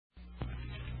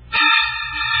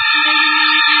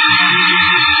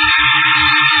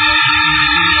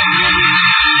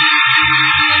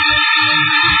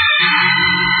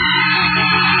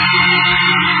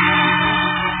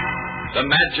The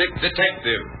Magic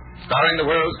Detective, starring the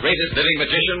world's greatest living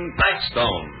magician,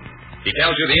 Blackstone. He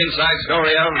tells you the inside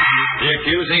story of the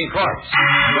accusing corpse.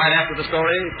 Right after the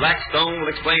story, Blackstone will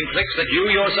explain tricks that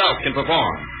you yourself can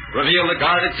perform. Reveal the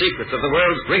guarded secrets of the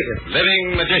world's greatest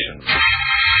living magicians.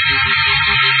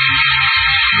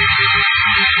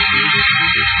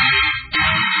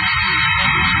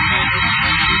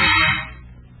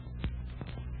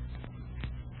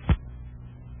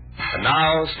 And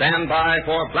now, stand by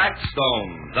for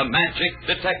Blackstone, the Magic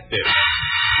Detective.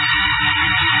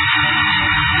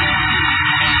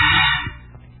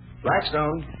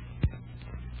 Blackstone.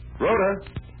 Rhoda.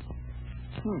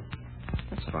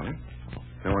 That's funny.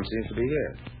 No one seems to be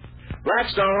here.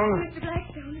 Blackstone.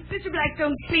 Mr.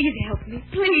 Blackstone, please help me.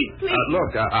 Please.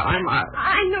 Look, I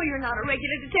know you're not a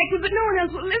regular detective, but no one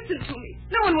else will listen to me.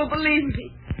 No one will believe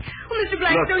me. Well, Mr.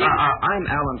 Blackstone... Look, I'm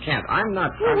Alan Kent. I'm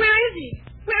not... Well, where is he?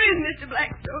 Where is Mr.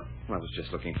 Blackstone? Well, I was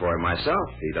just looking for him myself.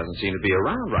 He doesn't seem to be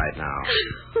around right now.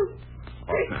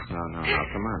 No.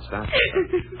 Come on, stop.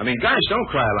 I mean, gosh, don't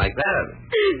cry like that.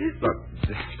 Look,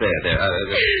 there.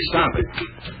 Stop it.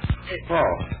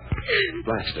 Oh,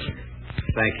 Blackstone.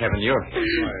 Thank heaven you're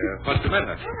here. What's the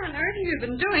matter? What on earth have you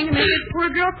been doing to make this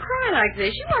poor girl cry like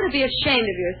this? You ought to be ashamed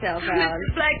of yourself, Alan.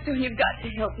 Mr. Blackstone, you've got to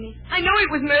help me. I know it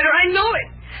was murder. I know it.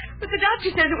 But the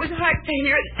doctor says it was heart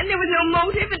failure, and there was no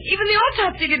motive, and even the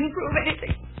autopsy didn't prove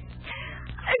anything.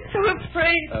 I'm so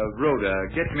afraid. Rhoda,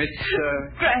 get Miss...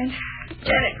 Grant.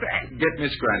 Janet Grant. Get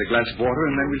Miss Grant a glass of water,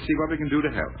 and then we'll see what we can do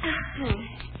to help.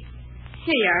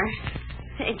 Here you are.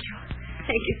 Thank you.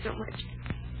 Thank you so much.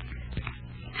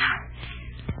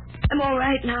 I'm all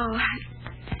right now.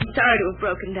 I'm sorry to have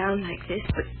broken down like this,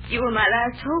 but you were my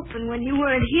last hope, and when you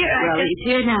weren't here, Well, he's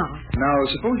here now. Now,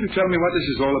 suppose you tell me what this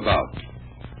is all about.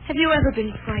 Have you ever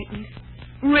been frightened?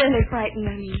 Really frightened,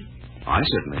 I mean. I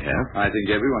certainly have. I think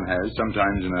everyone has,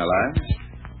 sometimes in their lives.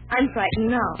 I'm frightened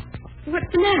now.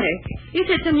 What's the matter? You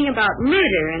said something about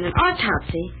murder and an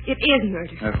autopsy. It is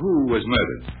murder. Who was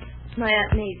murdered? My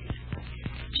Aunt Maisie.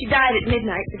 She died at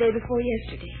midnight the day before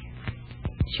yesterday.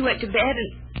 She went to bed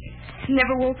and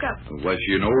never woke up. Was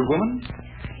she an old woman?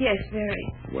 Yes, very.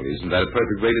 Well, isn't that a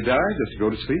perfect way to die, just to go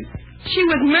to sleep? She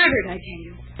was murdered, I tell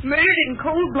you. Murdered in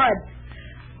cold blood.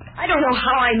 I don't know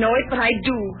how I know it, but I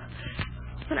do.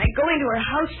 When I go into her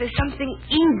house, there's something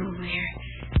evil there.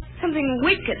 Something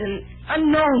wicked and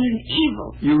unknown and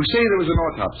evil. You say there was an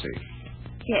autopsy?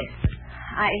 Yes.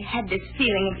 I had this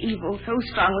feeling of evil so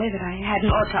strongly that I had an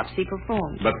autopsy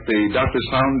performed. But the doctors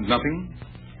found nothing?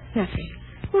 Nothing.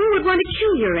 Well, who would want to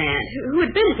kill your aunt? Who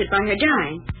would benefit by her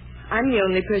dying? I'm the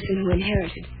only person who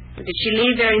inherited. Did she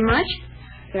leave very much?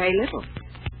 Very little.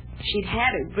 She'd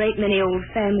had a great many old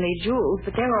family jewels,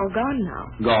 but they're all gone now.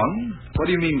 Gone? What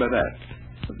do you mean by that?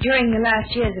 During the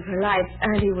last years of her life,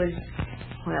 Auntie was,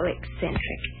 well,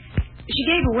 eccentric. She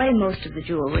gave away most of the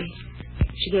jewelry.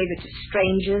 She gave it to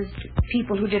strangers, to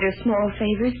people who did her small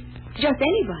favors, just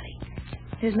anybody.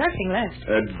 There's nothing left.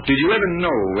 Did you ever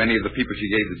know any of the people she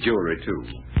gave the jewelry to?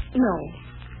 No.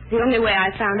 The only way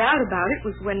I found out about it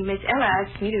was when Miss Ella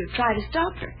asked me to try to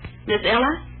stop her. Miss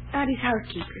Ella? Auntie's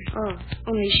housekeeper. Oh.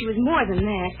 Only she was more than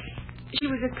that. She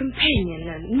was a companion,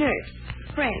 a nurse,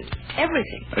 a friend,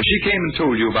 everything. She came and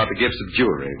told you about the gifts of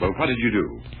jewelry. Well, what did you do?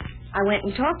 I went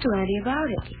and talked to Auntie about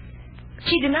it.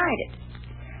 She denied it.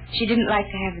 She didn't like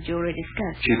to have the jewelry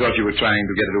discussed. She thought you were trying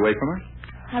to get it away from her?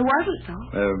 I wasn't,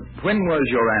 though. When was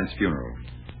your aunt's funeral?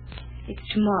 It's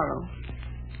tomorrow.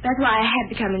 That's why I had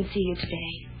to come and see you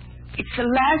today. It's the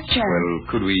last chance. Well,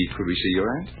 could we see your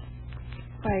aunt?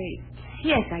 Why,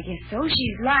 yes, I guess so.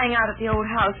 She's lying out at the old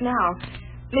house now.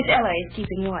 Miss Ella is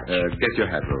keeping watch. Get your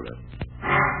hat, Rhoda.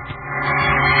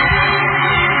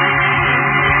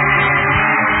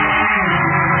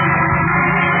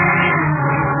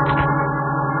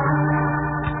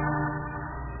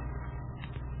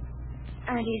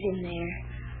 Auntie's in there.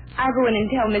 I'll go in and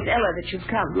tell Miss Ella that you've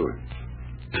come. Good.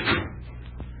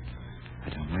 I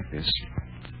don't like this.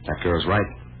 That girl's right.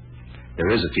 There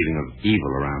is a feeling of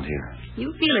evil around here.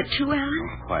 You feel it too, Alan?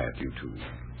 Oh, quiet, you two.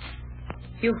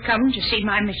 You've come to see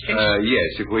my mistress?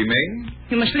 Yes, if we may.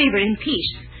 You must leave her in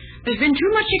peace. There's been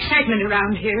too much excitement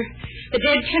around here. The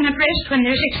dead cannot rest when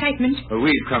there's excitement.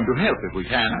 We've come to help if we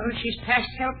can. Oh, she's past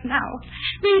help now.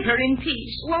 Leave her in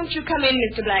peace. Won't you come in,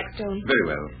 Mr. Blackstone? Very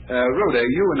well. Rhoda,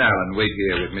 you and Alan wait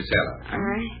here with Miss Ella. All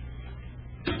right.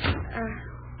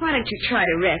 Why don't you try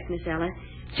to rest, Miss Ella?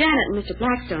 Janet and Mr.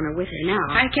 Blackstone are with her now.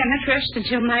 I cannot rest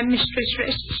until my mistress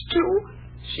rests, too.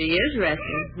 She is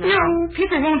resting. No,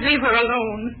 people won't leave her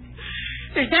alone.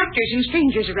 There's doctors and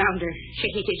strangers around her. She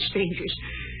hated strangers.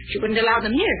 She wouldn't allow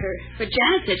them near her. But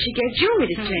Janet said she gave jewelry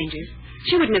to strangers.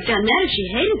 She wouldn't have done that if she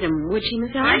hated them, would she,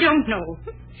 Miss Ella? I don't know.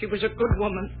 She was a good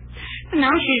woman. And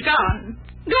now she's gone.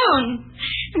 Gone.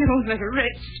 And I won't let her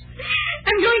rest.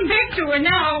 I'm going back to her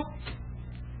now.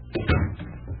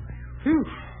 Whew.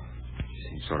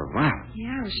 Seems sort of wild.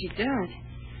 Yeah, she does.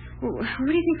 Well, what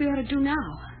do you think we ought to do now?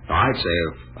 Oh, I'd say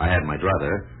if I had my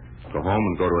brother, go home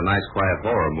and go to a nice quiet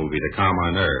horror movie to calm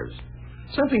our nerves.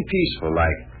 Something peaceful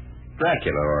like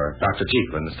Dracula or Dr.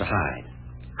 Jekyll and Mr. Hyde.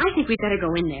 I think we'd better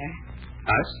go in there.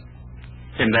 Us?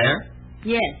 In there?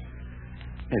 Yes.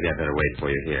 Maybe I'd better wait for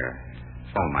you here.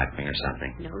 Phone might ring or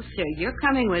something. No, sir. You're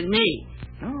coming with me.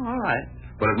 Oh, all right.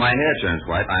 But if my hair turns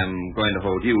white, I'm going to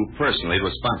hold you personally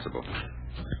responsible.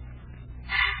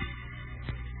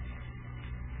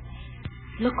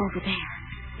 Look over there.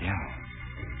 Yeah.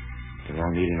 They're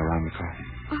all meeting around the coffin.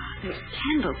 Oh, there's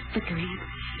candles flickering.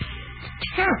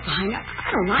 It's terrifying.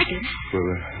 I don't like it.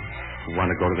 We'll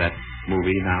want to go to that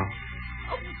movie now?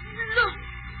 Oh, look.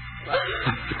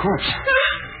 The corpse.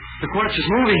 The corpse is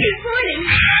moving. It's moving.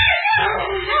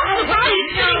 Oh, why are you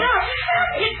sitting up?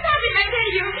 It's nothing, I tell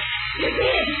you. You're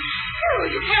dead. Oh,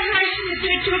 you can't rise from the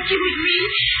dead to accuse me.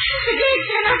 The dead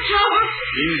cannot talk.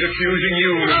 He's accusing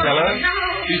you, Miss Ella. No.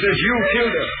 He says you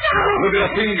killed her. No. Look at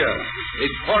her finger.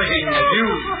 It's pointing at you.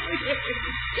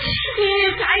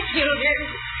 Yes, I killed her.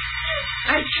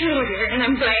 I killed her, and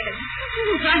I'm glad.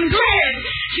 I'm glad.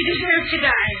 She deserved to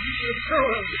die. She was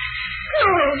cold.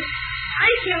 Cold. I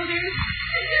killed her.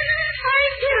 I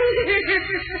killed her.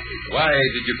 Why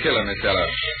did you kill her, Miss Ella?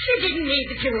 She didn't need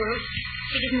the jewels.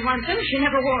 She didn't want them. She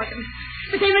never wore them.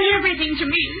 But they were everything to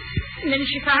me. And then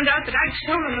she found out that I'd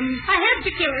stolen them. I had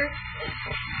to kill her.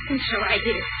 And so I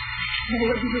did. No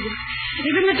one knew.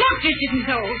 Even the doctor didn't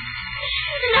know.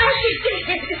 And now she's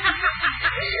dead.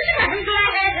 I'm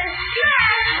glad.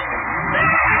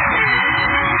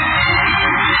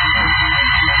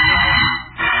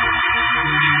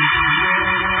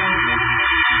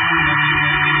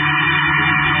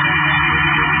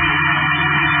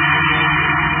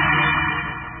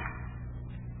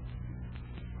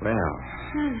 Well,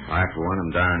 I, for one,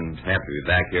 am darned happy to be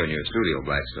back here in your studio,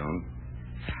 Blackstone.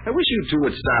 I wish you two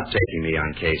would stop taking me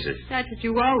on cases. That's what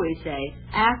you always say.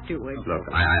 Afterwards. Look,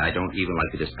 I don't even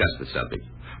like to discuss the subject.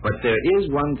 But there is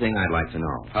one thing I'd like to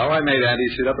know. How I made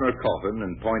Auntie sit up in her coffin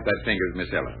and point that finger at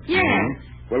Miss Ella. Yes.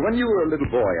 Well, when you were a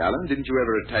little boy, Alan, didn't you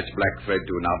ever attach black thread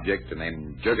to an object and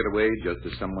then jerk it away just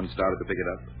as someone started to pick it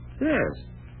up? Yes.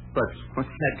 But what's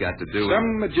that got to do with...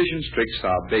 Some magicians' tricks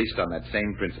are based on that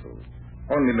same principle.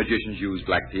 Only magicians use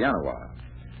black piano wire.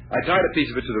 I tied a piece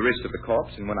of it to the wrist of the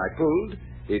corpse, and when I pulled,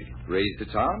 it raised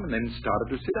its arm and then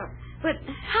started to sit up. But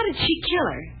how did she kill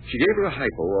her? She gave her a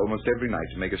hypo almost every night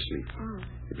to make her sleep. Oh.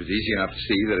 It was easy enough to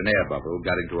see that an air bubble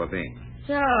got into her vein.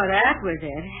 So that was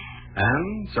it.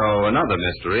 And so another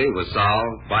mystery was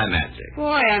solved by magic.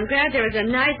 Boy, I'm glad there was a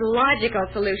nice logical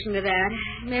solution to that.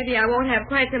 Maybe I won't have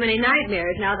quite so many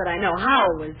nightmares now that I know how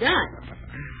it was done.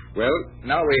 Well,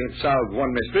 now we have solved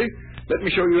one mystery. Let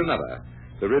me show you another.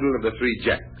 The riddle of the three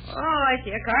jacks. Oh, I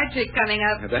see a card trick coming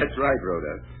up. That's right,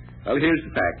 Rhoda. Well, here's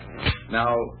the pack.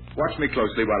 Now, watch me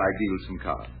closely while I deal some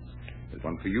cards. There's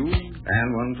one for you.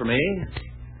 And one for me.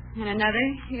 And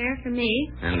another here for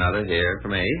me. And another here for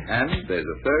me. And there's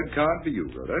a third card for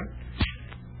you, Rhoda.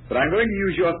 But I'm going to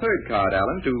use your third card,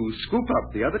 Alan, to scoop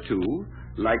up the other two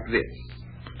like this.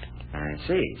 I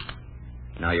see.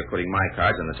 Now you're putting my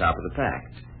cards on the top of the pack.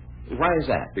 Why is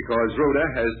that? Because Rhoda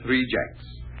has three jacks.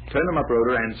 Turn them up,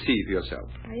 Rhoda, and see for yourself.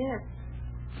 Oh, yes.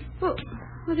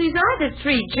 Well, these are the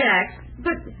three jacks,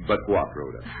 but... But what,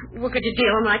 Rhoda? Well, could you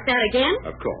deal them like that again?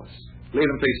 Of course. Lay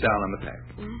them face down on the pack.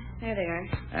 There they are.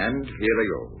 And here they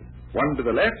go. One to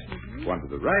the left, one to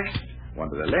the right, one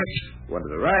to the left, one to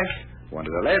the right, one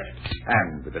to the left.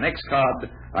 And with the next card,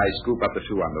 I scoop up the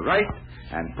two on the right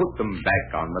and put them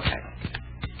back on the pack.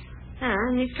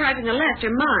 And these cards on the left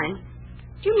are mine.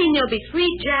 Do you mean there'll be three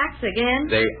jacks again?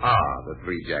 They are the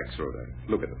three jacks, Rhoda.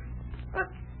 Look at them.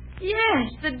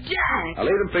 Yes, the jacks. I'll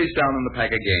lay them face down on the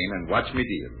pack again and watch me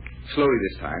deal. Slowly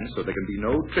this time, so there can be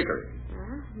no trickery.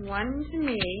 One to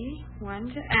me, one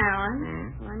to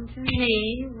Alan, one to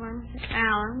me, one to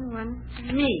Alan, one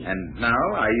to me. And now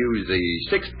I use the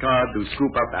sixth card to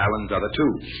scoop up Alan's other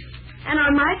two. And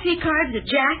are my three cards the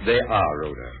jacks? They are,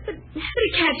 Rhoda. But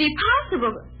it can't be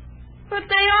possible. But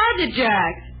they are the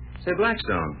jacks. Say,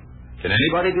 Blackstone, can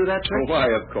anybody do that trick? Oh, why,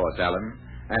 of course, Alan.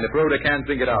 And if Rhoda can't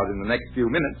think it out in the next few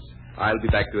minutes, I'll be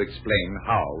back to explain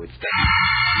how it's done.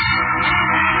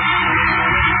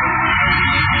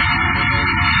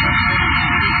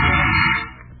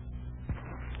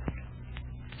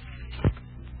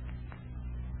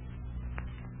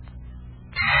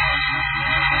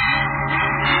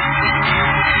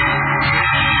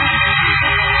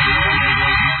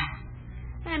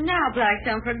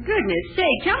 Blackstone, for goodness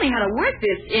sake, tell me how to work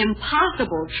this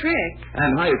impossible trick.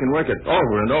 And how you can work it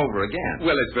over and over again.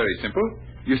 Well, it's very simple.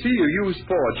 You see, you use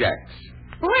 4 jacks.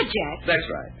 4 jacks? That's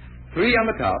right. 3 on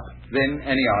the top, then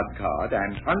any odd card,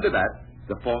 and under that,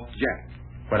 the 4th jack.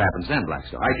 What happens then,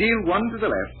 Blackstone? I deal 1 to the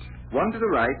left, 1 to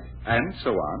the right, and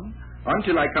so on,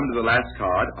 until I come to the last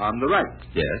card on the right.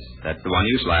 Yes, that's the one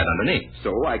you slide underneath.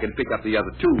 So I can pick up the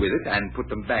other 2 with it and put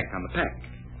them back on the pack.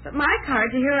 But my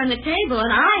cards are here on the table,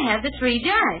 and I have the 3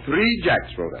 jacks. 3 jacks,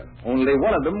 Rhoda. Only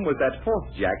one of them was that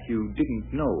 4th jack you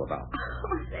didn't know about.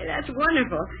 Oh, say, that's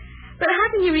wonderful. But how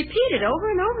can you repeat it over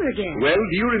and over again? Well,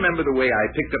 do you remember the way I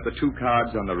picked up the 2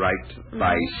 cards on the right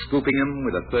by scooping them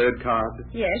with a 3rd card?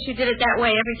 Yes, you did it that way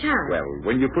every time. Well,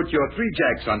 when you put your 3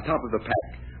 jacks on top of the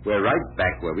pack, we're right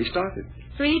back where we started.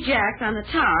 3 jacks on the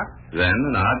top. Then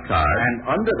an odd card. And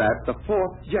under that, the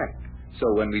 4th jack. So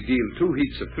when we deal 2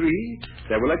 heats of 3,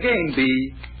 there will again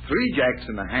be 3 jacks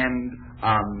in the hand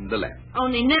on the left.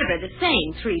 Only never the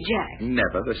same 3 jacks.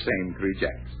 Never the same 3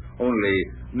 jacks. Only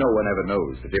no one ever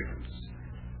knows the difference.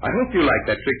 I hope you like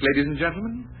that trick, ladies and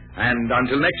gentlemen. And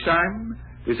until next time,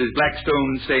 this is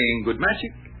Blackstone saying good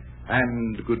magic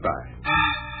and goodbye.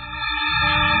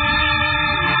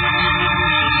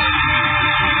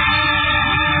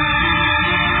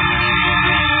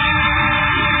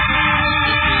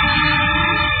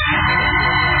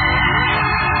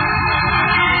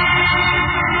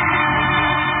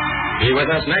 Be with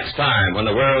us next time when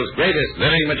the world's greatest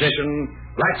living magician,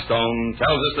 Blackstone,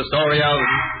 tells us the story of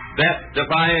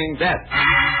death-defying death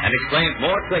and explains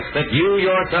more tricks that you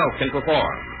yourself can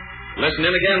perform. Listen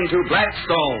in again to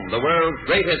Blackstone, the world's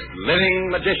greatest living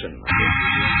magician.